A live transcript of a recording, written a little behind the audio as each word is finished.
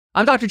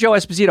I'm Dr. Joe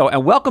Esposito,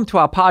 and welcome to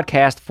our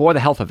podcast, For the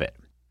Health of It,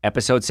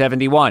 episode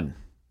 71.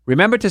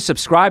 Remember to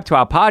subscribe to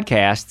our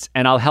podcasts,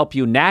 and I'll help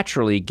you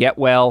naturally get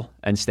well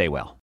and stay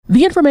well.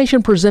 The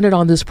information presented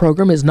on this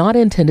program is not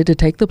intended to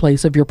take the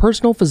place of your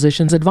personal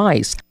physician's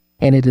advice,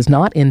 and it is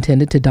not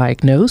intended to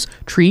diagnose,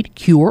 treat,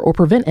 cure, or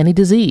prevent any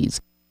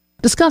disease.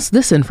 Discuss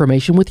this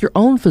information with your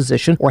own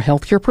physician or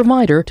healthcare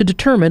provider to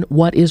determine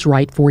what is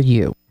right for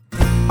you.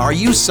 Are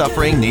you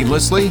suffering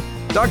needlessly?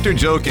 Dr.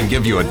 Joe can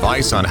give you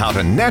advice on how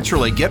to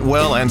naturally get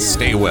well and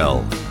stay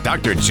well.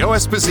 Dr. Joe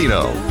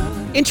Esposito.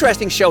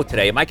 Interesting show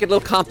today. It might get a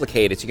little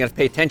complicated, so you're going to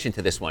pay attention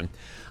to this one.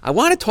 I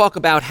want to talk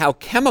about how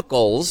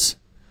chemicals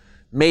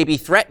may be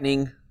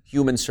threatening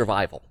human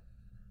survival.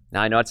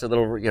 Now, I know it's a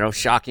little,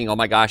 shocking. Oh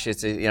my gosh,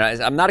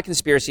 I'm not a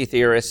conspiracy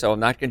theorist, so I'm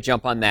not going to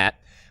jump on that.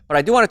 But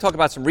I do want to talk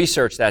about some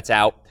research that's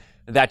out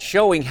that's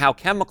showing how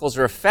chemicals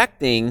are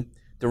affecting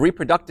the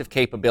reproductive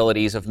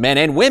capabilities of men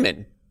and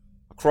women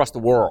across the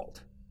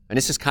world. And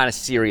this is kind of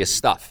serious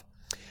stuff.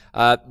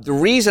 The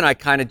reason I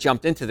kind of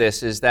jumped into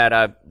this is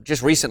that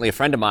just recently a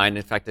friend of mine,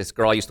 in fact, this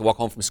girl I used to walk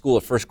home from school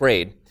at first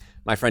grade,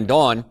 my friend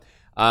Dawn,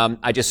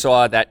 I just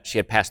saw that she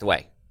had passed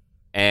away.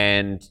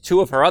 And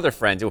two of her other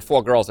friends, there were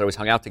four girls that always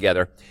hung out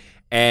together,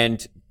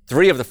 and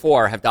three of the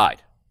four have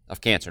died of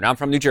cancer. Now, I'm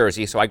from New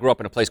Jersey, so I grew up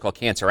in a place called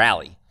Cancer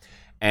Alley.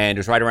 And it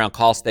was right around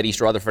Carlstead, East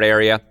Rutherford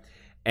area,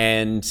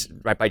 and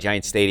right by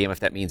Giant Stadium, if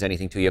that means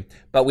anything to you.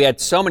 But we had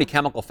so many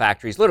chemical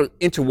factories, literally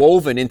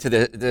interwoven into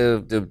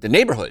the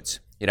neighborhoods.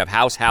 You'd have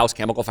house,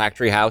 chemical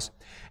factory, house.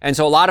 And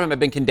so a lot of them have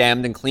been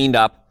condemned and cleaned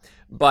up.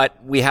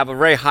 But we have a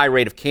very high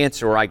rate of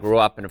cancer where I grew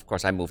up, and of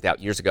course I moved out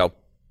years ago.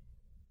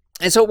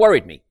 And so it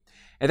worried me.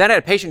 And then I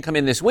had a patient come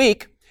in this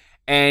week,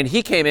 and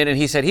he came in and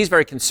he said he's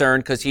very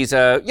concerned because he's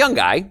a young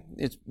guy,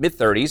 he's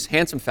mid-30s,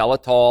 handsome fella,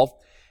 tall.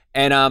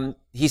 And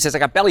he says, I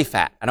got belly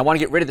fat, and I want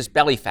to get rid of this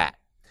belly fat.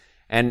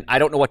 And I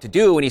don't know what to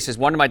do. And he says,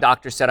 one of my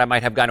doctors said I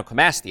might have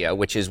gynecomastia,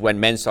 which is when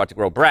men start to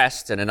grow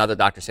breasts. And another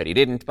doctor said he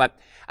didn't. But,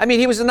 I mean,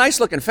 he was a nice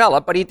looking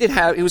fella, but he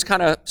was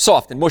kind of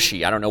soft and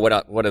mushy. I don't know what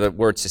are the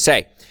words to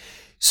say.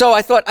 So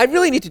I thought, I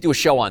really need to do a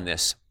show on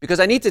this because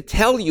I need to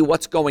tell you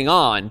what's going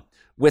on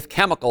with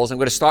chemicals. I'm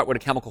going to start with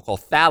a chemical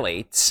called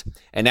phthalates,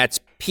 and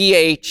that's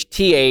Phthalates,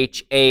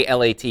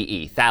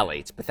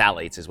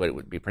 phthalates is what it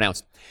would be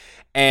pronounced.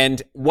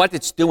 And what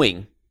it's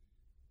doing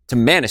to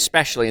men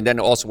especially, and then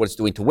also what it's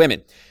doing to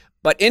women.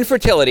 But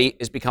infertility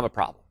has become a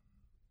problem.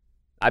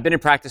 I've been in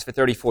practice for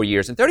 34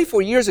 years, and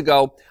 34 years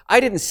ago,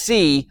 I didn't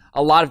see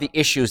a lot of the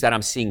issues that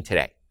I'm seeing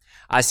today.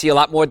 I see a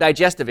lot more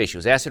digestive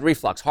issues, acid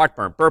reflux,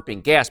 heartburn,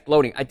 burping, gas,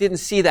 bloating. I didn't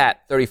see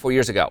that 34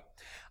 years ago.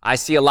 I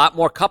see a lot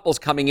more couples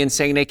coming in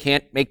saying they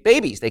can't make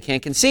babies, they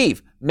can't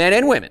conceive, men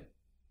and women.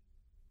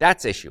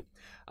 That's issue.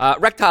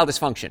 Erectile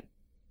dysfunction.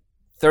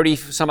 30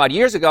 some odd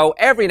years ago,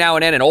 every now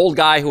and then an old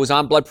guy who was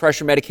on blood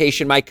pressure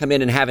medication might come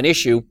in and have an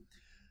issue.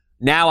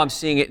 Now I'm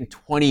seeing it in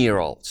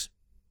 20-year-olds.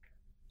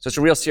 So it's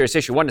a real serious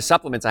issue. One of the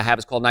supplements I have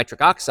is called nitric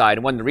oxide,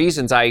 and one of the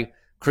reasons I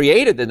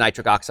created the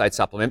nitric oxide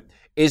supplement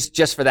is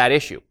just for that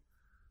issue.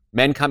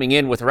 Men coming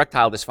in with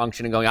erectile dysfunction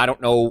and going, I don't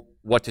know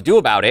what to do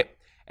about it,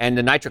 and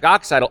the nitric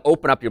oxide will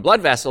open up your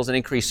blood vessels and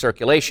increase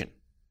circulation.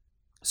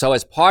 So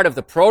as part of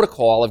the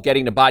protocol of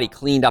getting the body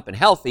cleaned up and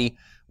healthy,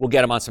 we'll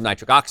get them on some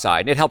nitric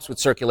oxide. And it helps with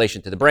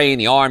circulation to the brain,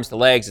 the arms, the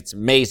legs. It's an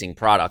amazing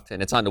product,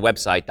 and it's on the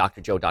website,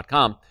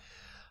 drjoe.com.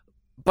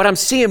 But I'm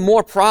seeing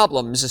more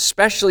problems,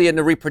 especially in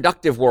the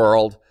reproductive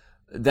world,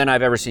 than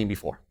I've ever seen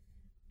before.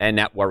 And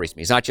that worries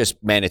me. It's not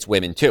just men, it's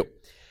women too.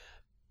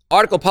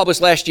 Article published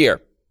last year.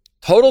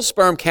 Total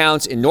sperm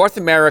counts in North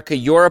America,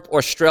 Europe,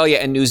 Australia,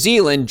 and New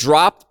Zealand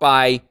dropped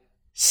by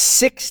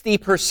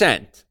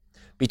 60%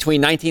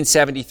 between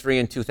 1973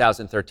 and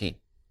 2013.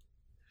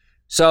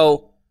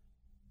 So,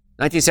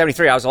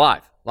 1973, I was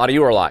alive. A lot of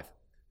you were alive.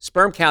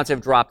 Sperm counts have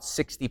dropped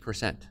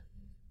 60%.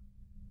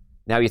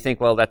 Now you think,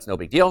 well, that's no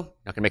big deal.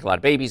 Not going to make a lot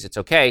of babies. It's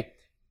okay.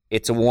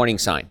 It's a warning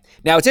sign.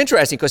 Now it's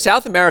interesting because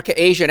South America,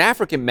 Asia, and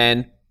African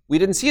men, we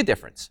didn't see a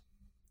difference.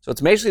 So it's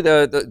basically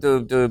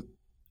the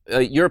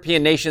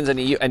European nations and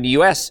the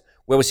U.S.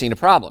 where we're seeing the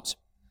problems.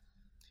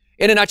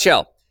 In a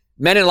nutshell,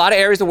 men in a lot of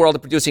areas of the world are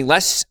producing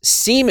less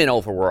semen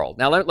overworld.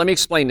 Now let me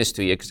explain this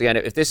to you because again,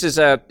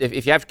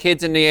 if you have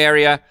kids in the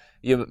area,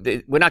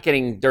 we're not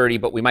getting dirty,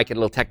 but we might get a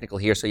little technical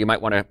here, so you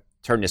might want to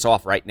turn this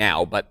off right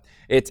now. But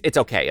it's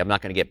okay. I'm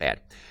not going to get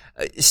bad.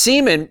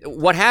 Semen,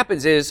 what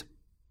happens is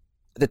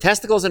the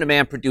testicles in a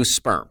man produce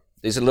sperm.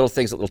 These are little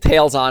things, little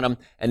tails on them,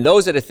 and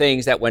those are the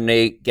things that when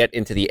they get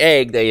into the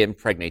egg, they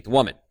impregnate the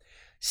woman.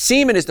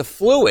 Semen is the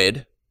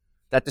fluid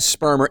that the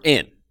sperm are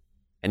in,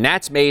 and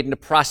that's made in the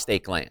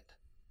prostate gland.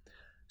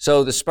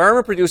 So the sperm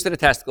are produced in the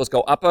testicles,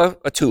 go up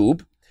a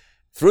tube,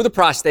 through the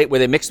prostate where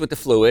they mix with the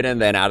fluid,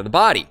 and then out of the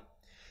body.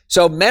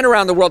 So men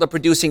around the world are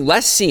producing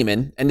less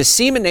semen, and the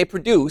semen they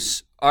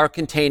produce are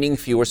containing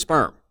fewer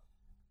sperm.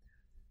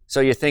 So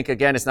you think,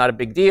 again, it's not a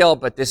big deal,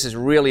 but this is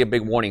really a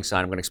big warning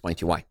sign. I'm going to explain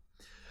to you why.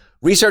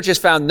 Researchers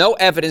found no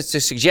evidence to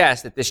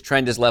suggest that this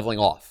trend is leveling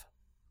off.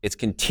 It's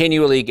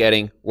continually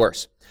getting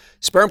worse.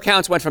 Sperm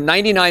counts went from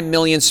 99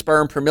 million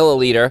sperm per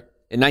milliliter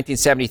in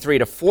 1973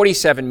 to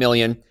 47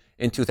 million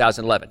in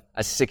 2011,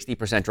 a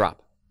 60%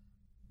 drop.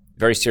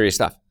 Very serious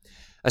stuff.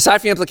 Aside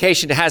from the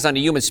implication it has on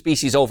the human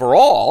species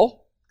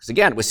overall, because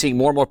again, we're seeing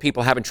more and more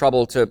people having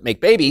trouble to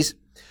make babies,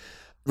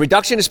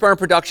 reduction in sperm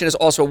production is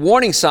also a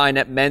warning sign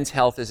that men's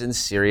health is in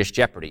serious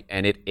jeopardy,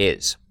 and it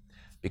is.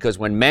 Because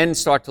when men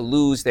start to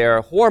lose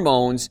their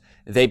hormones,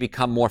 they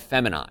become more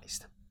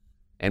feminized.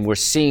 And we're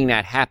seeing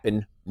that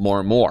happen more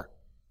and more.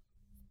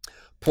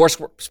 Poor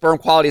sperm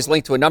quality is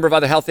linked to a number of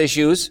other health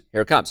issues.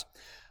 Here it comes.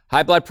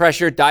 High blood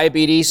pressure,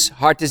 diabetes,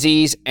 heart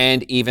disease,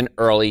 and even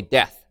early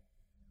death.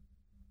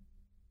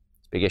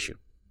 It's a big issue.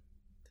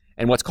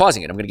 And what's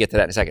causing it? I'm going to get to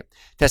that in a second.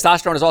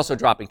 Testosterone is also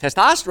dropping.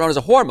 Testosterone is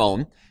a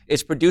hormone.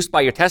 It's produced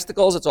by your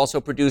testicles. It's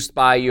also produced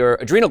by your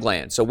adrenal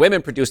glands. So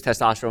women produce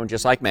testosterone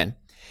just like men.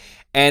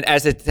 And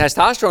as the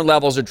testosterone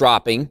levels are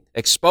dropping,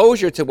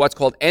 exposure to what's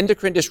called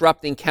endocrine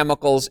disrupting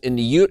chemicals in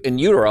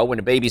utero, when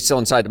the baby's still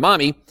inside the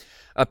mommy,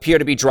 appear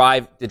to be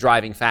the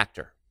driving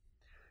factor.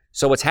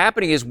 So what's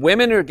happening is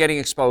women are getting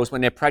exposed when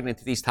they're pregnant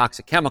to these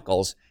toxic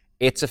chemicals.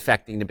 It's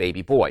affecting the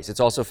baby boys. It's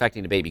also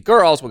affecting the baby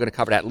girls. We're going to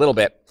cover that a little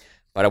bit,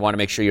 but I want to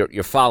make sure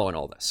you're following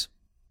all this.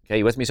 Okay,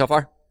 you with me so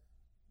far?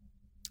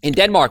 In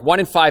Denmark,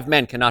 1 in 5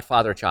 men cannot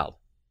father a child.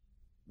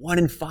 1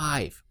 in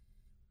 5.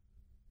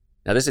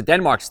 Now, this is a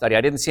Denmark study.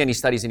 I didn't see any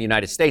studies in the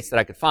United States that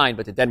I could find,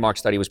 but the Denmark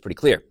study was pretty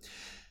clear.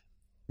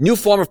 New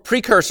form of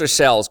precursor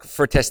cells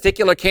for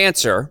testicular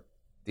cancer,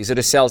 these are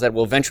the cells that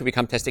will eventually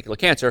become testicular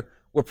cancer,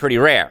 were pretty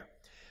rare.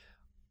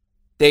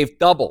 They've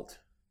doubled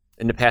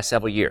in the past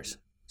several years.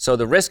 So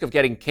the risk of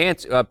getting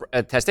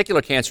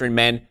testicular cancer in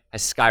men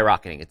is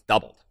skyrocketing. It's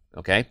doubled,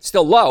 okay?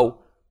 Still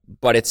low,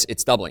 but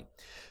it's doubling.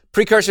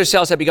 Precursor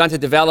cells have begun to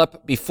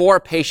develop before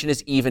a patient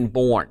is even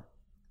born.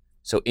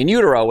 So in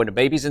utero, when the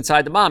baby's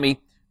inside the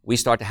mommy, we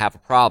start to have a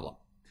problem.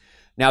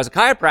 Now, as a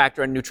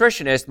chiropractor and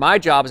nutritionist, my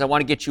job is I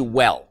want to get you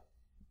well.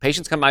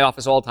 Patients come to my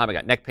office all the time. I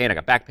got neck pain, I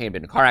got back pain,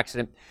 been in a car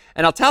accident.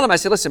 And I'll tell them, I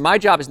say, listen, my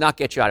job is not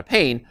get you out of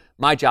pain.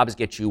 My job is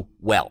get you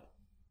well.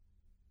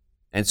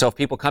 And so if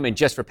people come in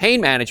just for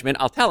pain management,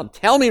 I'll tell them,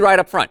 tell me right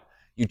up front,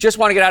 you just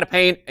want to get out of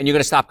pain and you're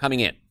going to stop coming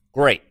in.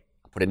 Great.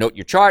 I'll put a note in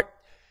your chart.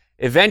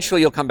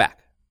 Eventually you'll come back.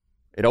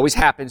 It always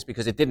happens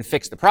because it didn't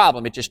fix the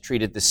problem. It just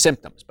treated the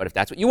symptoms. But if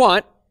that's what you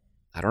want,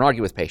 I don't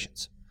argue with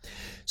patients.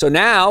 So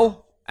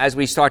now, as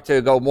we start to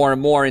go more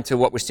and more into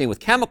what we're seeing with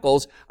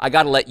chemicals, I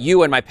got to let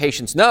you and my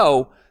patients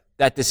know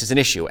that this is an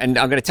issue. And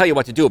I'm going to tell you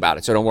what to do about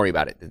it, so don't worry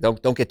about it.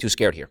 Don't get too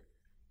scared here.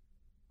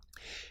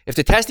 If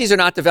the testes are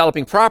not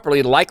developing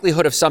properly, the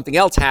likelihood of something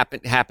else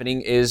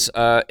happening is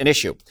an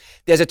issue.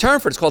 There's a term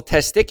for it. It's called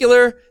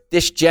testicular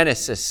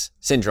dysgenesis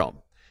syndrome.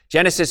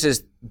 Genesis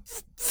is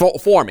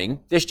forming.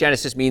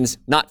 Dysgenesis means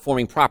not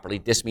forming properly.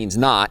 Dys means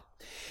not.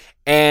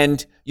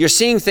 And you're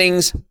seeing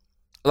things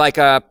like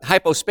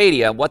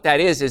hypospadia. What that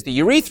is the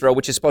urethra,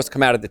 which is supposed to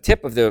come out of the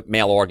tip of the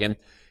male organ,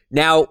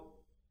 now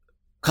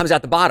comes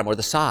out the bottom or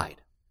the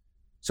side.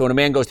 So when a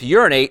man goes to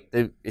urinate,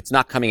 it's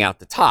not coming out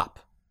the top.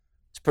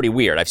 It's pretty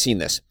weird. I've seen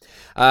this.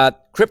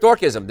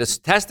 Cryptorchism. The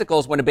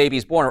testicles, when a baby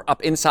is born, are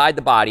up inside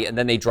the body, and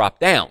then they drop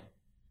down.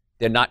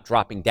 They're not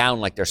dropping down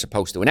like they're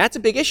supposed to. And that's a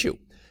big issue.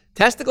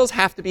 Testicles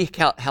have to be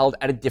held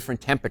at a different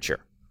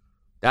temperature.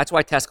 That's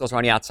why testicles are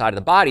on the outside of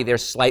the body. They're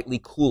slightly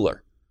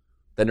cooler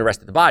than the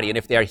rest of the body. And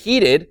if they're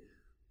heated,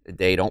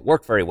 they don't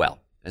work very well.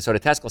 And so the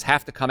testicles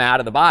have to come out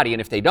of the body. And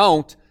if they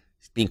don't,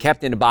 being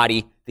kept in the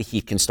body, the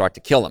heat can start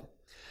to kill them.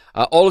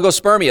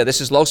 Oligospermia.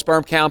 This is low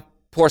sperm count,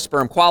 poor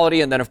sperm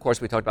quality. And then, of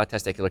course, we talked about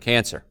testicular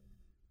cancer.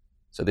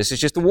 So this is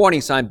just a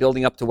warning sign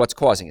building up to what's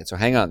causing it. So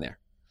hang on there.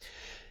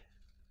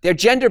 They're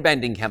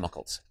gender-bending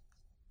chemicals.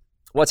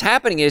 What's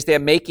happening is they're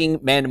making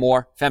men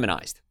more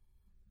feminized.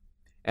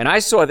 And I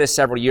saw this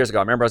several years ago.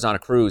 I remember I was on a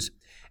cruise,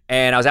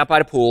 and I was out by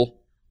the pool,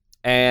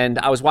 and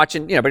I was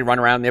watching, everybody run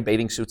around in their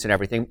bathing suits and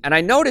everything. And I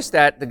noticed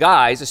that the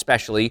guys,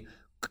 especially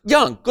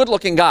young,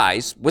 good-looking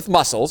guys with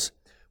muscles,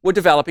 were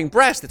developing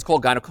breasts. It's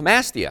called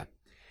gynecomastia.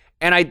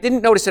 And I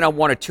didn't notice it on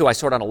one or two. I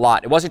saw it on a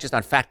lot. It wasn't just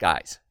on fat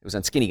guys. It was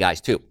on skinny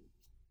guys, too.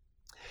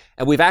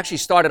 And we've actually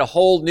started a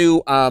whole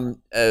new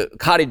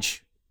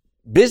cottage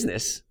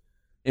business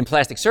in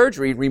plastic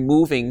surgery,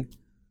 removing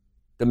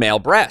the male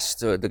breast,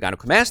 the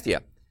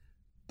gynecomastia.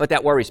 But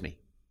that worries me.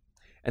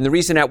 And the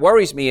reason that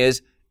worries me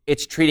is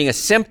it's treating a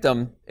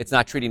symptom, it's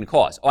not treating the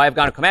cause. Oh, I have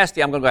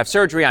gynecomastia, I'm going to go have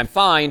surgery, I'm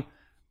fine.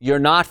 You're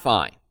not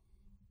fine.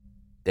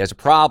 There's a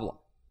problem.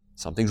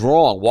 Something's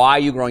wrong. Why are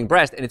you growing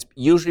breast? And it's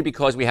usually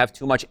because we have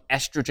too much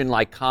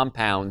estrogen-like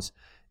compounds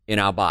in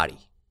our body.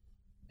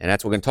 And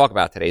that's what we're going to talk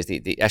about today, is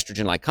the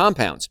estrogen-like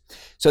compounds.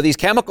 So these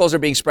chemicals are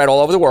being spread all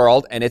over the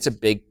world, and it's a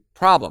big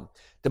problem.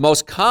 The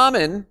most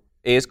common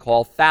is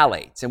called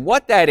phthalates. And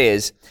what that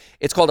is,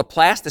 it's called a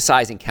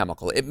plasticizing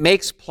chemical. It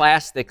makes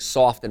plastic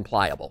soft and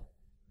pliable.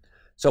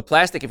 So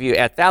plastic, if you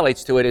add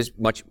phthalates to it, is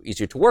much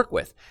easier to work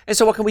with. And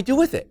so what can we do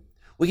with it?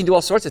 We can do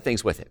all sorts of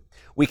things with it.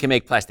 We can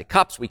make plastic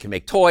cups, we can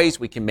make toys,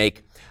 we can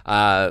make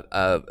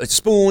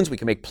spoons, we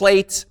can make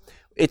plates.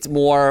 It's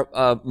more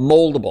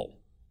moldable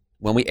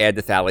when we add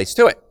the phthalates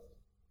to it.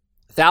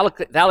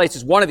 Phthalates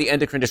is one of the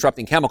endocrine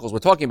disrupting chemicals we're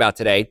talking about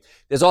today.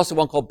 There's also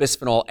one called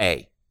bisphenol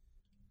A.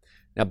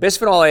 Now,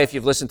 bisphenol A, if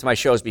you've listened to my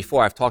shows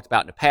before, I've talked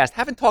about in the past.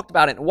 Haven't talked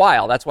about it in a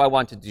while. That's why I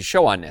wanted to do a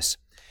show on this.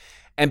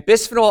 And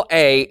bisphenol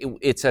A,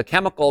 it's a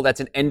chemical that's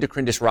an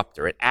endocrine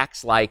disruptor. It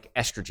acts like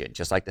estrogen,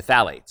 just like the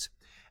phthalates.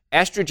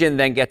 Estrogen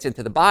then gets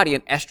into the body,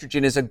 and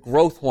estrogen is a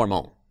growth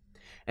hormone.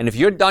 And if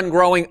you're done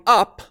growing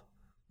up,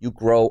 you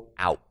grow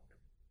out.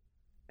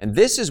 And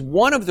this is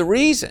one of the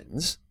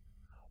reasons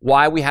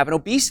why we have an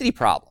obesity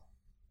problem.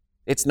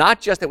 It's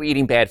not just that we're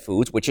eating bad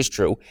foods, which is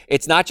true.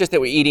 It's not just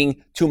that we're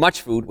eating too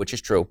much food, which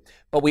is true.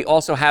 But we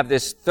also have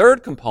this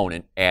third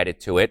component added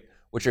to it,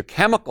 which are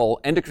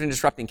endocrine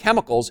disrupting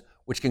chemicals,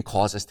 which can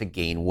cause us to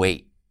gain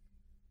weight.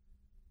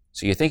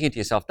 So you're thinking to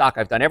yourself, Doc,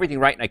 I've done everything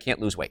right and I can't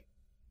lose weight.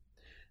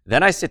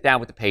 Then I sit down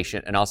with the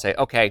patient and I'll say,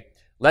 okay,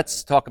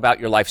 let's talk about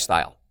your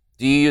lifestyle.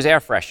 Do you use air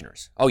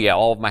fresheners? Oh yeah,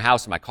 all of my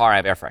house and my car, I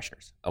have air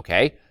fresheners.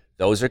 Okay,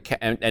 those are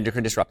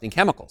endocrine disrupting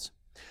chemicals.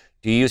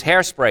 Do you use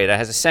hairspray that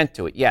has a scent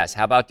to it? Yes.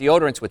 How about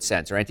deodorants with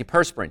scents or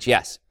antiperspirants?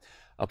 Yes.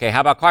 Okay,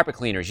 how about carpet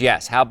cleaners?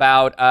 Yes. How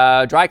about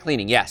dry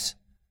cleaning? Yes.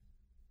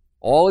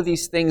 All of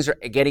these things are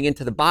getting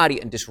into the body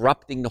and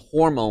disrupting the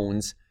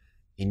hormones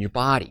in your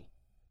body.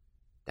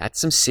 That's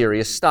some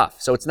serious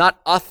stuff. So it's not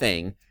a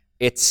thing,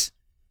 it's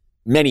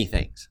many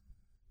things.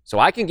 So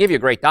I can give you a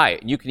great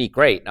diet, and you can eat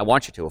great, and I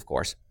want you to, of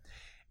course.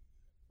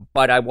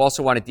 But I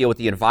also want to deal with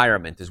the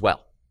environment as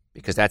well,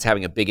 because that's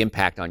having a big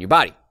impact on your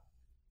body.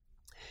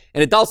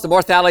 In adults, the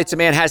more phthalates a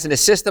man has in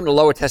his system, the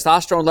lower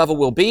testosterone level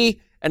will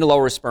be, and the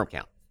lower his sperm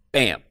count.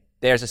 Bam.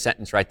 There's a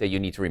sentence right there you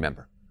need to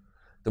remember.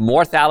 The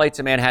more phthalates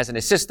a man has in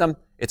his system,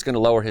 it's going to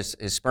lower his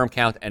sperm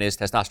count and his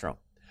testosterone.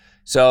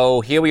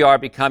 So here we are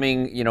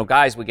becoming,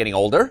 guys, we're getting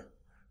older.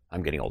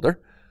 I'm getting older.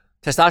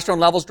 Testosterone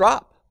levels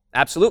drop.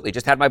 Absolutely.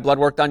 Just had my blood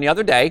work done the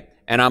other day,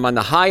 and I'm on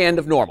the high end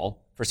of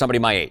normal for somebody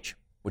my age,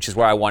 which is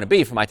where I want to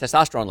be for my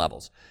testosterone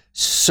levels.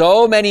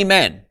 So many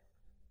men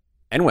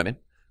and women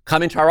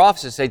come into our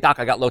office and say, Doc,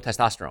 I got low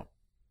testosterone.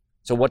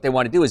 So what they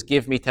want to do is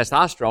give me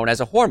testosterone as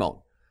a hormone.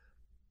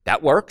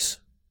 That works.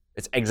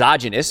 It's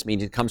exogenous,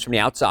 meaning it comes from the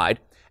outside.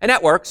 And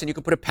that works, and you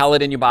can put a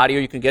pellet in your body or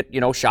you can get,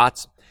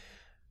 shots.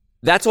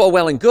 That's all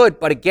well and good,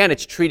 but again,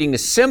 it's treating the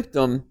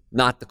symptom,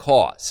 not the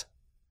cause.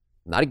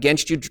 I'm not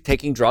against you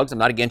taking drugs. I'm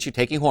not against you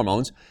taking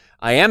hormones.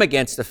 I am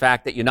against the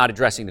fact that you're not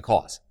addressing the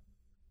cause.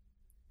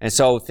 And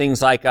so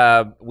things like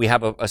we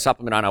have a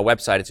supplement on our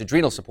website. It's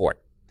adrenal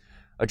support.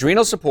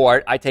 Adrenal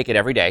support, I take it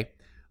every day.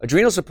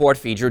 Adrenal support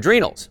feeds your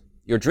adrenals.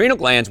 Your adrenal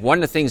glands, one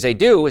of the things they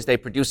do is they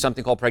produce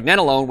something called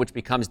pregnenolone, which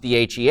becomes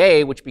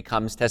DHEA, which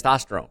becomes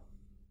testosterone.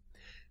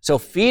 So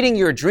feeding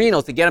your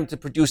adrenals to get them to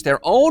produce their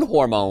own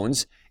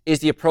hormones is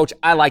the approach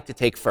I like to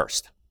take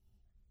first.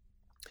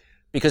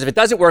 Because if it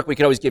doesn't work, we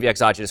can always give you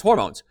exogenous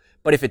hormones.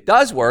 But if it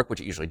does work, which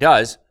it usually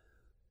does,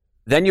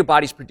 then your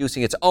body's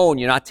producing its own.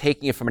 You're not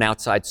taking it from an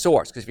outside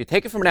source. Because if you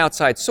take it from an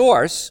outside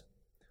source,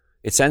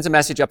 it sends a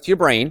message up to your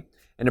brain,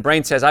 and the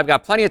brain says, I've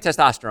got plenty of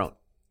testosterone.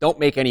 Don't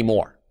make any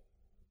more.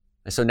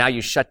 And so now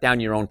you shut down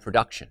your own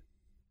production.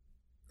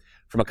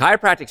 From a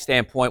chiropractic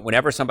standpoint,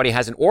 whenever somebody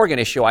has an organ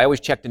issue, I always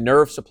check the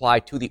nerve supply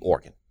to the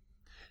organ.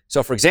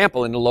 So for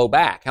example, in the low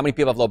back, how many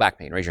people have low back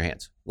pain? Raise your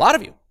hands. A lot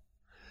of you.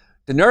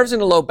 The nerves in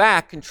the low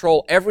back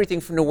control everything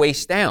from the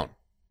waist down.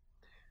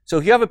 So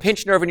if you have a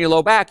pinched nerve in your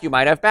low back, you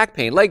might have back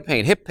pain, leg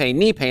pain, hip pain,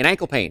 knee pain,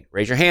 ankle pain.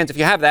 Raise your hands if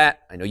you have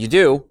that. I know you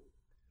do.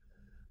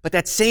 But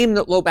that same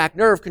low back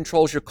nerve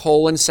controls your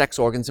colon, sex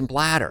organs, and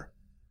bladder.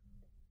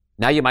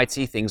 Now you might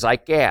see things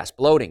like gas,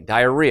 bloating,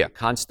 diarrhea,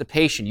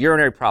 constipation,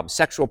 urinary problems,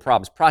 sexual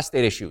problems,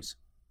 prostate issues.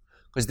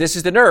 Because this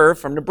is the nerve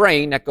from the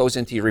brain that goes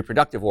into your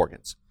reproductive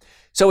organs.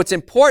 So it's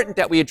important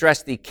that we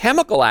address the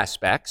chemical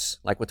aspects,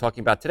 like we're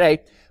talking about today,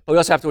 but we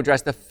also have to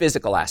address the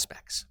physical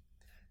aspects.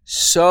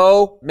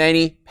 So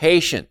many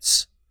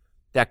patients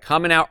that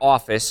come in our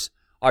office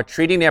are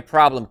treating their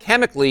problem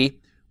chemically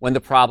when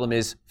the problem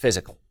is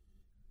physical.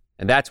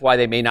 And that's why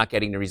they may not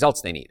getting the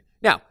results they need.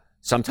 Now,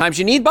 sometimes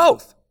you need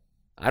both.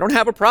 I don't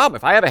have a problem.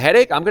 If I have a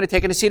headache, I'm going to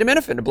take an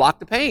acetaminophen to block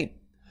the pain.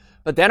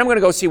 But then I'm going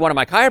to go see one of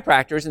my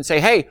chiropractors and say,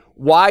 hey,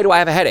 why do I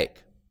have a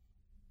headache?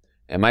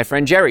 And my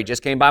friend Jerry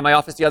just came by my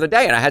office the other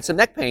day, and I had some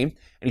neck pain,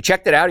 and he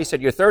checked it out. He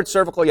said, your third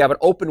cervical, you have an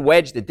open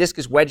wedge. The disc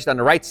is wedged on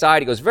the right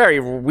side. He goes, very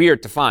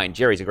weird to find.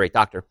 Jerry's a great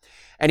doctor.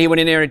 And he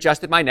went in there and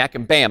adjusted my neck,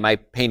 and bam, my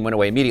pain went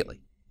away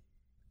immediately.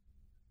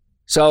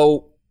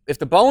 So if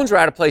the bones are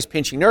out of place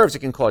pinching nerves, it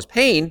can cause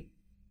pain,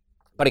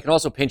 but it can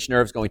also pinch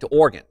nerves going to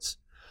organs.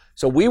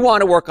 So we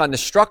want to work on the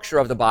structure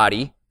of the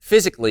body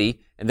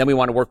physically, and then we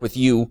want to work with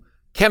you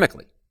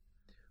chemically.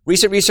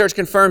 Recent research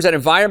confirms that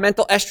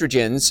environmental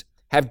estrogens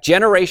have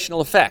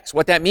generational effects.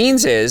 What that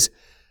means is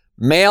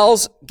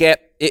males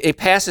it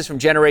passes from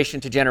generation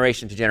to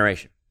generation to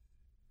generation.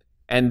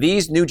 And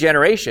these new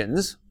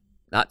generations,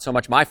 not so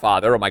much my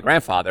father or my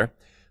grandfather,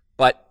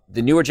 but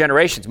the newer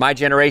generations, my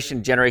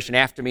generation, generation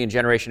after me, and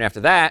generation after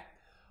that,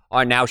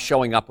 are now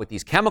showing up with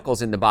these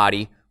chemicals in the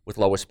body with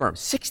lower sperm.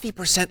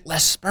 60%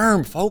 less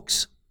sperm,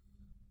 folks.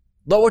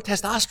 Lower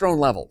testosterone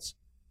levels.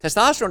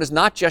 Testosterone is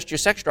not just your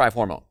sex drive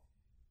hormone.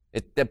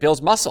 That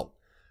builds muscle,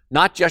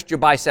 not just your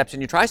biceps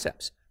and your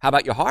triceps. How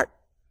about your heart?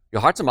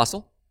 Your heart's a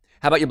muscle.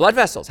 How about your blood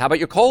vessels? How about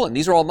your colon?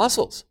 These are all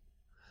muscles.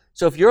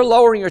 So if you're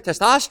lowering your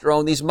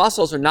testosterone, these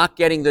muscles are not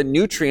getting the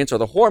nutrients or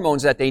the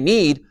hormones that they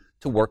need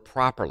to work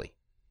properly.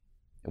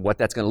 And what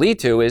that's going to lead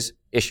to is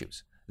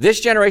issues. This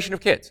generation of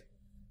kids,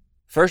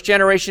 first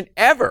generation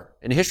ever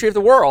in the history of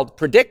the world,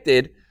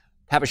 predicted to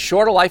have a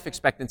shorter life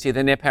expectancy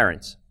than their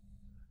parents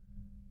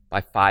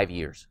by 5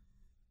 years.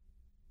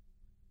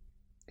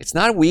 It's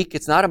not a week,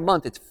 it's not a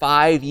month, it's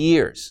 5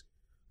 years.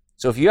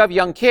 So if you have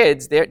young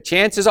kids, their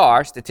chances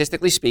are,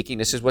 statistically speaking,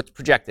 this is what's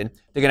projected,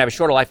 they're going to have a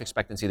shorter life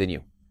expectancy than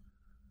you.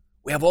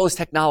 We have all this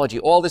technology,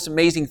 all this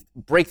amazing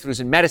breakthroughs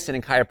in medicine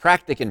and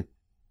chiropractic and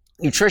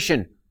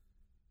nutrition,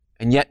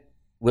 and yet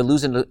we're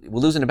losing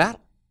the battle.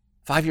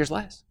 5 years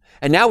less.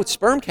 And now with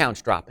sperm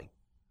counts dropping,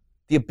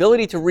 the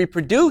ability to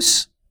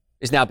reproduce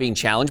is now being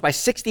challenged by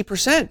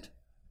 60%.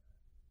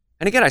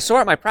 And again, I saw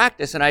it in my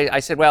practice, and I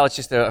said, well, it's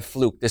just a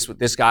fluke,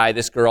 this guy,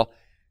 this girl.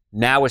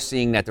 Now we're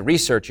seeing that the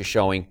research is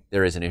showing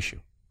there is an issue.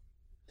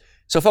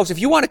 So folks, if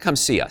you want to come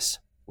see us,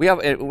 we're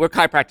a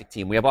chiropractic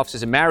team. We have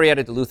offices in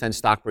Marietta, Duluth, and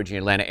Stockbridge in the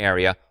Atlanta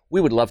area.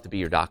 We would love to be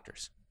your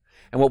doctors.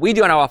 And what we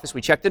do in our office, we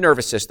check the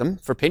nervous system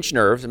for pinched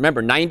nerves.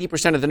 Remember,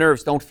 90% of the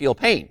nerves don't feel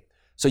pain.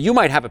 So you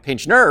might have a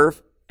pinched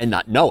nerve and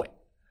not know it.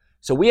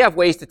 So we have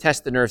ways to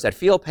test the nerves that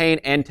feel pain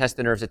and test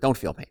the nerves that don't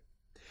feel pain.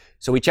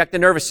 So we check the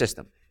nervous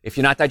system. If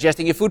you're not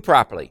digesting your food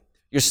properly,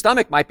 your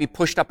stomach might be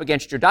pushed up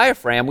against your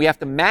diaphragm. We have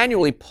to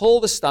manually pull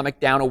the stomach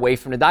down away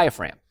from the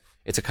diaphragm.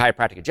 It's a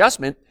chiropractic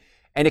adjustment,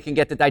 and it can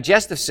get the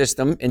digestive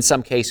system, in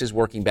some cases,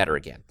 working better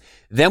again.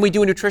 Then we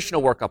do a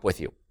nutritional workup with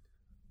you.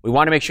 We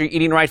want to make sure you're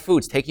eating the right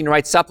foods, taking the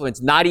right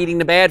supplements, not eating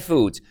the bad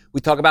foods.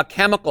 We talk about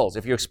chemicals.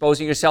 If you're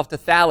exposing yourself to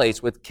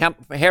phthalates with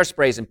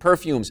hairsprays and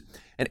perfumes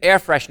and air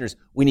fresheners,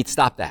 we need to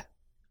stop that.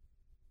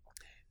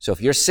 So if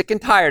you're sick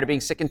and tired of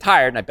being sick and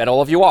tired, and I bet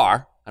all of you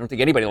are, I don't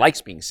think anybody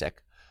likes being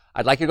sick,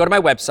 I'd like you to go to my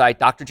website,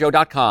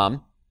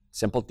 drjoe.com,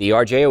 simple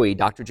D-R-J-O-E,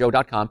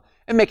 drjoe.com,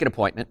 and make an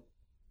appointment.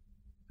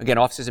 Again,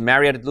 offices in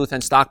Marietta, Duluth,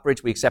 and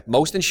Stockbridge. We accept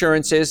most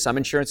insurances. Some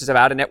insurances have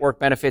out-of-network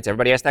benefits.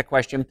 Everybody asks that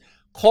question.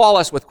 Call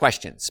us with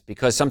questions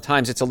because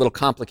sometimes it's a little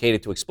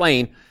complicated to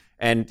explain,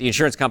 and the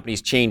insurance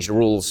companies change the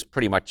rules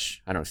pretty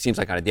much, I don't know, it seems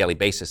like on a daily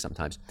basis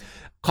sometimes.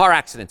 Car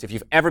accidents. If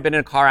you've ever been in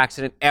a car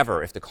accident,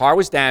 ever, if the car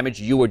was damaged,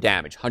 you were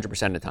damaged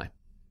 100% of the time.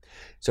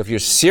 So if you're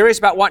serious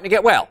about wanting to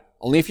get well,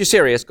 only if you're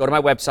serious, go to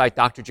my website,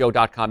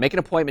 drjoe.com. Make an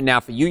appointment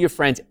now for you, your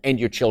friends, and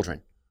your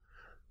children.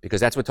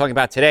 Because that's what we're talking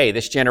about today.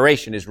 This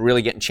generation is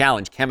really getting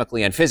challenged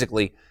chemically and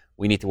physically.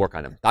 We need to work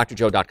on them.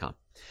 drjoe.com.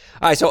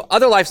 All right, so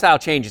other lifestyle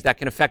changes that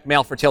can affect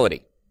male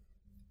fertility.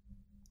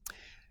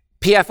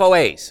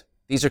 PFOAs.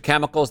 These are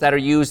chemicals that are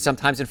used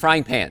sometimes in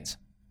frying pans.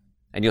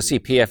 And you'll see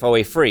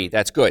PFOA free.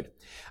 That's good.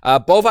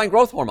 Bovine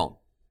growth hormone.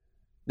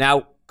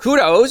 Now,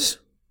 kudos,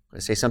 I'm going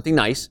to say something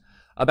nice,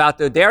 about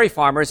the dairy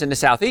farmers in the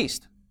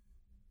Southeast.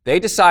 They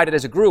decided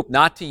as a group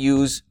not to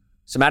use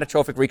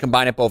somatotrophic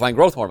recombinant bovine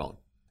growth hormone.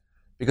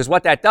 Because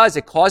what that does,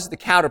 it causes the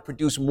cow to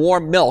produce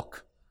more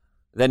milk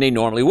than they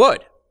normally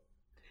would.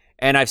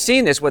 And I've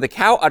seen this where the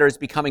cow udder is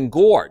becoming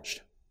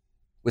gorged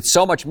with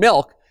so much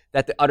milk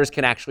that the udders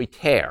can actually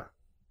tear.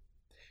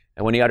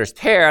 And when the udders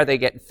tear, they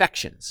get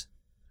infections.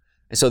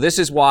 And so this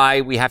is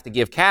why we have to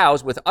give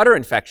cows with udder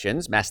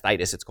infections,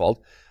 mastitis it's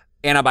called,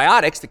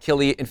 antibiotics to kill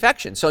the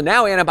infection. So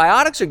now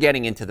antibiotics are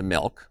getting into the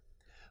milk,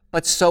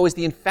 but so is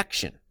the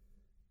infection.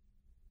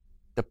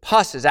 The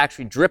pus is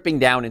actually dripping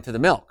down into the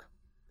milk.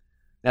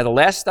 Now, the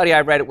last study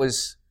I read, it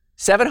was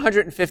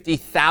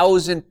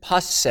 750,000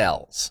 pus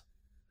cells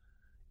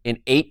in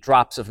 8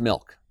 drops of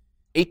milk.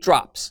 8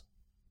 drops.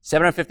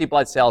 750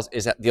 blood cells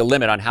is the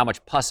limit on how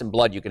much pus and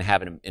blood you can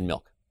have in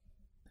milk.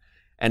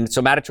 And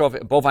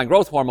somatotrophic bovine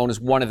growth hormone is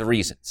one of the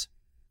reasons.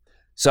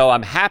 So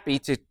I'm happy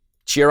to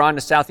cheer on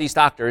the Southeast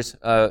doctors.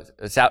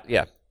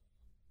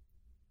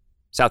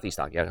 Southeast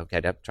doctors, yeah, okay,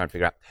 I'm trying to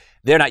figure out.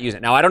 They're not using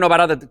it. Now, I don't know about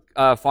other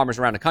farmers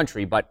around the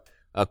country, but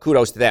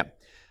kudos to them.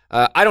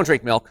 I don't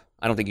drink milk.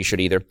 I don't think you should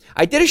either.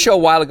 I did a show a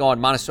while ago on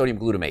monosodium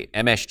glutamate,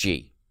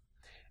 MSG.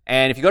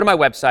 And if you go to my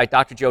website,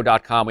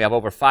 drjoe.com, we have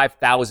over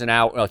 1,000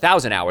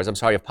 hours of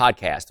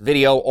podcast,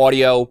 video,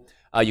 audio.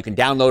 You can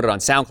download it on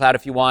SoundCloud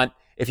if you want.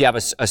 If you have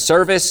a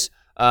service,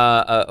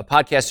 a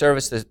podcast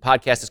service, the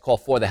podcast is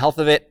called For the Health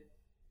of It.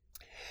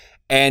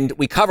 And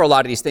we cover a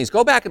lot of these things.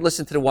 Go back and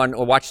listen to the one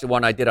or watch the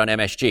one I did on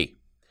MSG.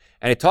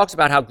 And it talks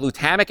about how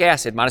glutamic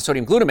acid,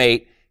 monosodium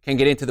glutamate, can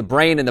get into the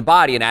brain and the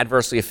body and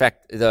adversely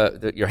affect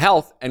your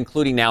health,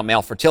 including now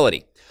male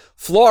fertility.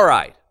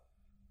 Fluoride,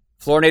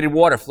 fluorinated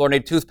water,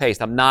 fluorinated toothpaste.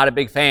 I'm not a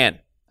big fan.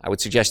 I would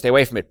suggest stay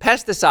away from it.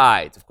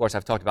 Pesticides, of course,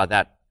 I've talked about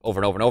that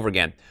over and over and over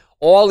again.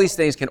 All these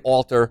things can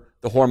alter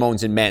the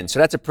hormones in men, so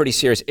that's a pretty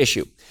serious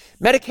issue.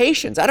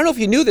 Medications, I don't know if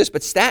you knew this,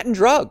 but statin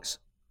drugs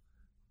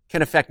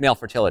can affect male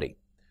fertility.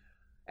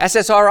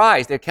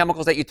 SSRIs, they're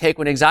chemicals that you take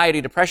when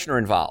anxiety, depression are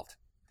involved.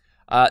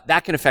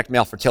 That can affect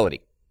male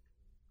fertility.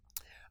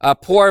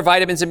 Poor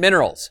vitamins and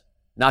minerals,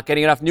 not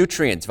getting enough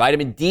nutrients,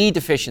 vitamin D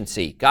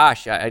deficiency.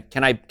 Gosh,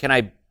 can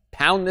I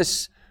pound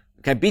this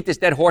Can I beat this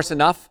dead horse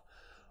enough?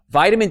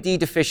 Vitamin D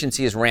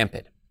deficiency is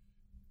rampant.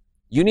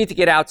 You need to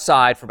get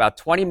outside for about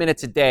 20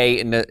 minutes a day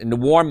in the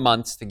warm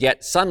months to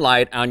get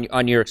sunlight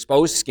on your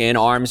exposed skin,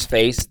 arms,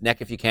 face,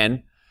 neck if you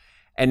can.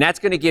 And that's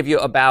going to give you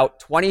about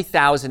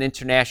 20,000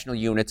 international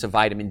units of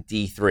vitamin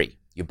D3.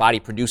 Your body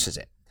produces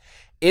it.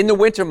 In the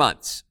winter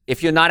months,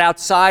 if you're not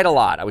outside a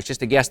lot, I was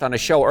just a guest on a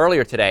show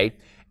earlier today,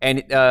 and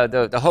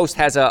the host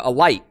has a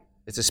light.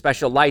 It's a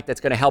special light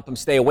that's going to help him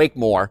stay awake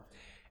more.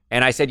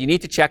 And I said, you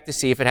need to check to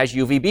see if it has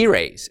UVB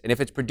rays. And if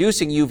it's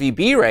producing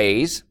UVB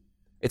rays,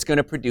 it's going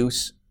to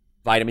produce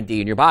vitamin D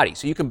in your body.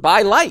 So you can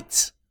buy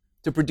lights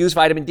to produce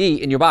vitamin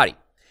D in your body.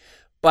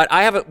 But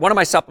I have one of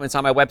my supplements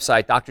on my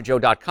website,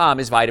 drjoe.com,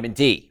 is vitamin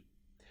D.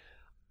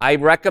 I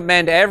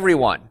recommend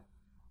everyone,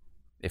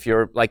 if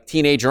you're like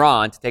teenager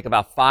on, to take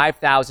about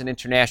 5,000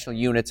 international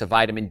units of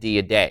vitamin D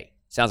a day.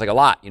 Sounds like a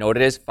lot. You know what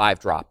it is? 5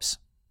 drops.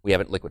 We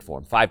have it in liquid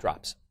form, 5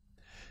 drops.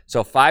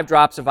 So 5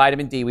 drops of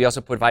vitamin D. We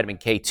also put vitamin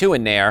K2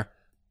 in there.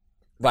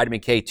 Vitamin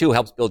K2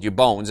 helps build your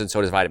bones, and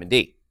so does vitamin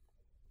D.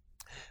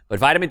 But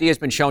vitamin D has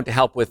been shown to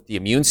help with the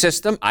immune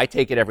system. I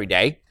take it every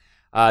day.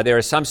 There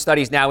are some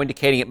studies now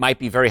indicating it might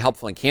be very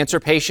helpful in cancer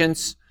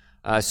patients.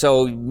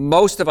 So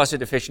most of us are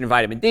deficient in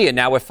vitamin D, and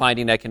now we're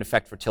finding that it can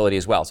affect fertility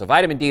as well. So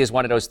vitamin D is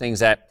one of those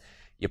things that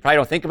you probably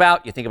don't think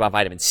about. You think about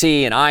vitamin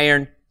C and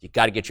iron. You've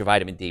got to get your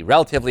vitamin D.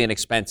 Relatively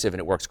inexpensive, and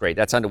it works great.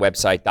 That's on the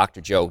website,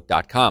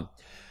 drjoe.com.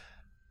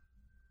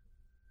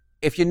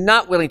 If you're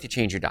not willing to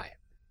change your diet,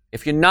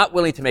 if you're not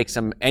willing to make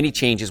any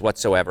changes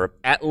whatsoever,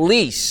 at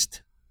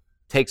least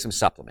take some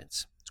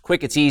supplements. It's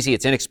quick, it's easy,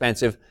 it's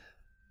inexpensive.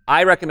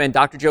 I recommend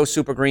Dr. Joe's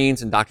Super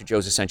Greens and Dr.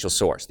 Joe's Essential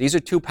Source. These are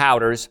 2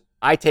 powders.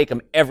 I take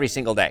them every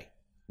single day,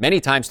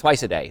 many times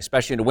twice a day,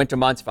 especially in the winter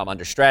months if I'm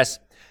under stress.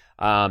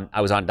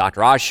 I was on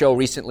Dr. Oz show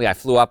recently. I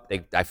flew up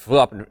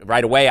and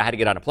right away. I had to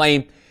get on a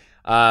plane.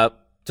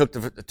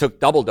 Took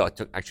double dose.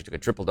 Actually took a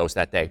triple dose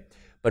that day.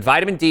 But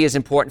vitamin D is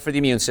important for the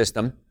immune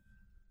system.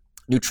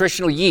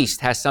 Nutritional yeast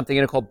has something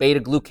in it called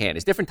beta-glucan.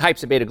 There's different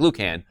types of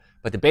beta-glucan,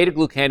 but the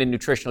beta-glucan in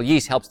nutritional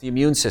yeast helps the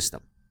immune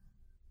system.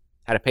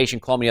 Had a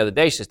patient call me the other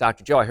day. She says,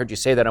 Dr. Joe, I heard you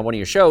say that on one of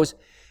your shows,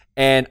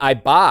 and I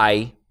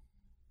buy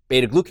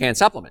beta-glucan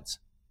supplements.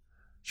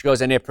 She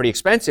goes, and they're pretty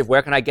expensive.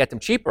 Where can I get them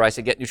cheaper? I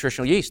said, get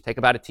nutritional yeast. Take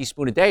about a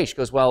teaspoon a day. She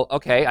goes, well,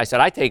 okay. I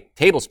said, I take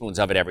tablespoons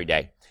of it every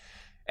day.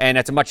 And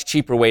that's a much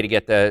cheaper way to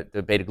get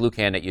the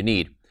beta-glucan that you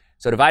need.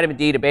 So the vitamin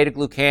D, the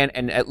beta-glucan,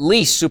 and at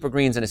least Super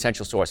Greens and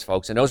Essential Source,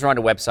 folks. And those are on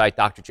the website,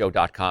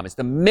 drjoe.com. It's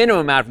the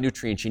minimum amount of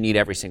nutrients you need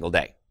every single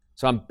day.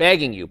 So I'm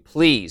begging you,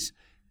 please,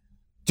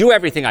 do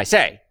everything I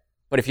say.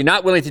 But if you're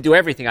not willing to do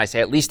everything I say,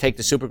 at least take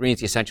the Super Greens,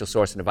 the Essential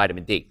Source, and the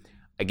vitamin D.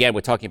 Again,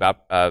 we're talking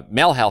about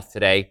male health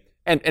today,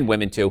 and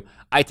women too.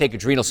 I take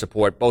adrenal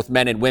support. Both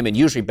men and women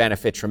usually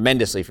benefit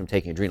tremendously from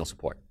taking adrenal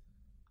support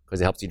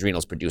because it helps the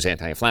adrenals produce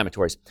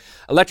anti-inflammatories.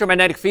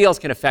 Electromagnetic fields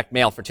can affect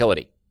male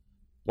fertility.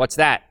 What's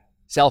that?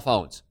 Cell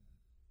phones,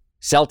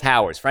 cell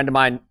towers. Friend of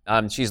mine,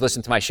 she's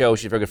listened to my show.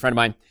 She's a very good friend of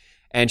mine.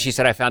 And she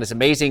said, I found this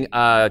amazing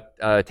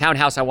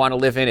townhouse I want to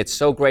live in. It's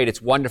so great.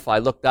 It's wonderful. I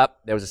looked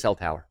up. There was a cell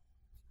tower.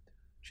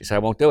 She said, I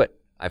won't do it.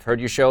 I've heard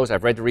your shows.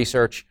 I've read the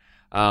research.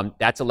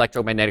 That's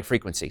electromagnetic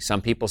frequency.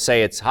 Some people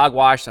say it's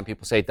hogwash. Some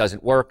people say it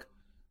doesn't work.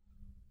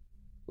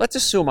 Let's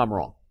assume I'm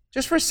wrong.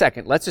 Just for a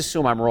second, let's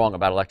assume I'm wrong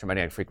about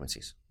electromagnetic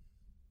frequencies.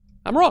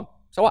 I'm wrong.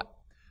 So what?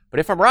 But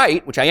if I'm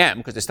right, which I am,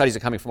 because the studies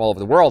are coming from all over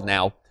the world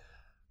now,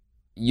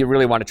 you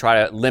really want to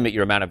try to limit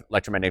your amount of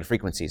electromagnetic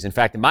frequencies. In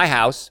fact, in my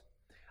house,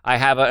 I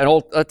have an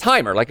old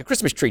timer, like a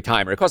Christmas tree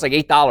timer. It costs like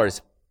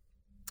 $8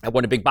 at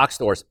one of the big box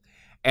stores.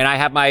 And I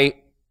have my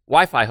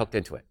Wi-Fi hooked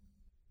into it.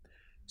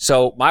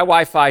 So my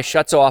Wi-Fi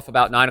shuts off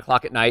about 9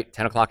 o'clock at night,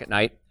 10 o'clock at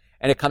night,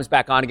 and it comes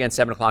back on again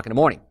 7 o'clock in the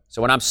morning.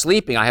 So when I'm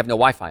sleeping, I have no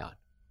Wi-Fi on.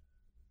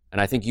 And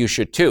I think you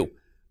should too.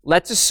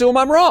 Let's assume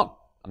I'm wrong.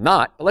 I'm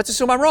not, but let's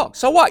assume I'm wrong.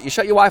 So what? You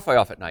shut your Wi-Fi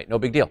off at night. No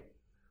big deal.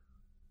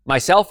 My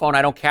cell phone,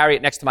 I don't carry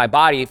it next to my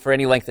body for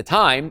any length of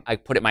time. I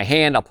put it in my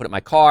hand, I'll put it in my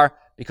car,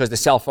 because the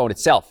cell phone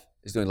itself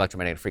is doing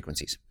electromagnetic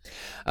frequencies.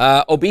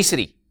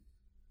 Obesity.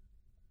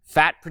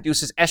 Fat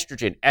produces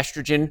estrogen.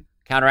 Estrogen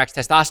counteracts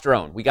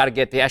testosterone. We got to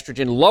get the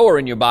estrogen lower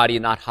in your body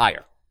and not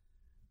higher.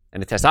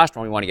 And the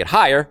testosterone, we want to get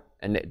higher,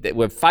 and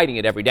we're fighting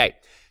it every day.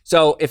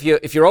 So if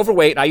you're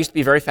overweight, and I used to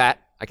be very fat,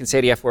 I can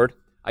say the F word,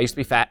 I used to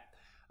be fat.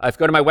 If you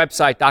go to my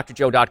website,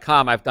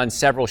 drjoe.com, I've done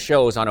several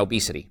shows on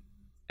obesity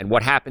and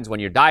what happens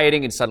when you're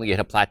dieting and suddenly you hit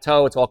a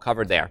plateau. It's all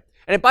covered there.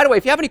 And by the way,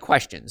 if you have any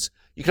questions,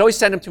 you can always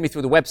send them to me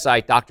through the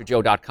website,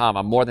 drjoe.com.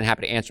 I'm more than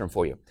happy to answer them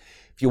for you.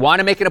 If you want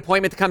to make an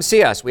appointment to come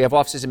see us, we have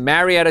offices in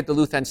Marietta,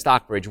 Duluth, and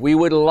Stockbridge. We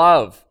would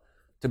love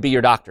to be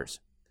your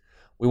doctors.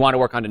 We want to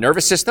work on the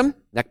nervous system,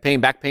 neck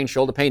pain, back pain,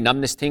 shoulder pain,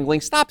 numbness,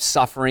 tingling. Stop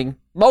suffering.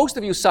 Most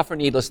of you suffer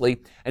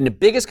needlessly. And the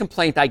biggest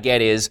complaint I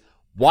get is,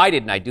 why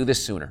didn't I do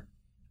this sooner?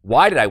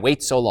 Why did I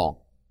wait so long?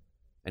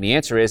 And the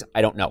answer is,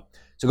 I don't know.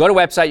 So go to the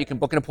website. You can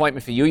book an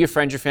appointment for you, your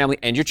friends, your family,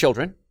 and your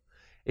children.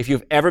 If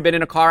you've ever been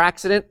in a car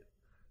accident,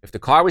 if the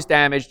car was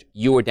damaged,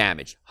 you were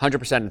damaged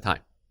 100% of the time.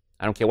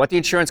 I don't care what the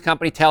insurance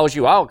company tells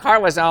you. Oh, car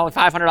was only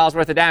 $500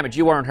 worth of damage.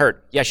 You weren't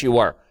hurt. Yes, you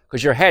were.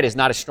 because your head is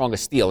not as strong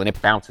as steel and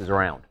it bounces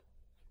around.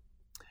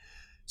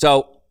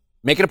 So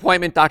make an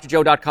appointment,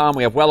 drjoe.com.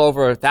 We have well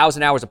over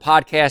 1,000 hours of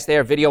podcast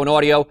there, video and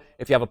audio.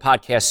 If you have a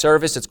podcast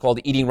service, it's called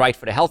Eating Right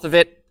for the Health of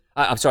It.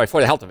 For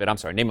the Health of It.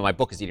 The name of my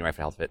book is Eating Right for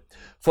the Health of It.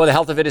 For the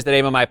Health of It is the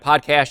name of my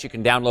podcast. You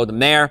can download them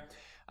there.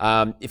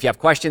 If you have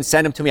questions,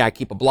 send them to me. I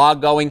keep a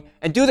blog going.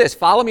 And do this.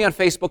 Follow me on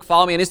Facebook.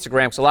 Follow me on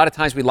Instagram, because a lot of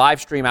times we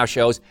live stream our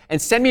shows. And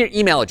send me your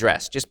email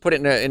address. Just put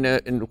it in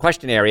the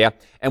question area,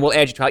 and we'll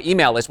add you to our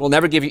email list. We'll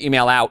never give you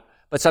email out,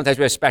 but sometimes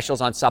we have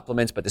specials on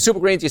supplements. But the Super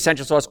Greens, the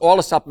Essential Sauce, all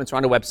the supplements are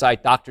on the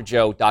website,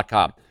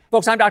 drjoe.com.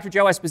 Folks, I'm Dr.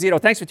 Joe Esposito.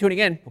 Thanks for tuning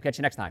in. We'll catch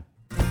you next time.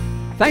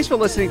 Thanks for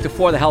listening to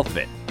For the Health of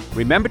It.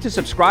 Remember to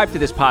subscribe to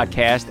this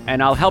podcast,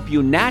 and I'll help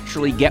you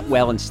naturally get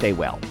well and stay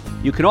well.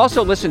 You can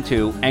also listen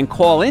to and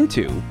call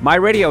into my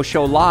radio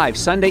show live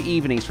Sunday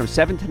evenings from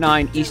 7 to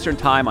 9 Eastern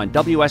Time on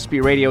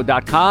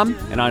WSBRadio.com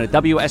and on the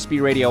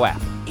WSB Radio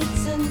app.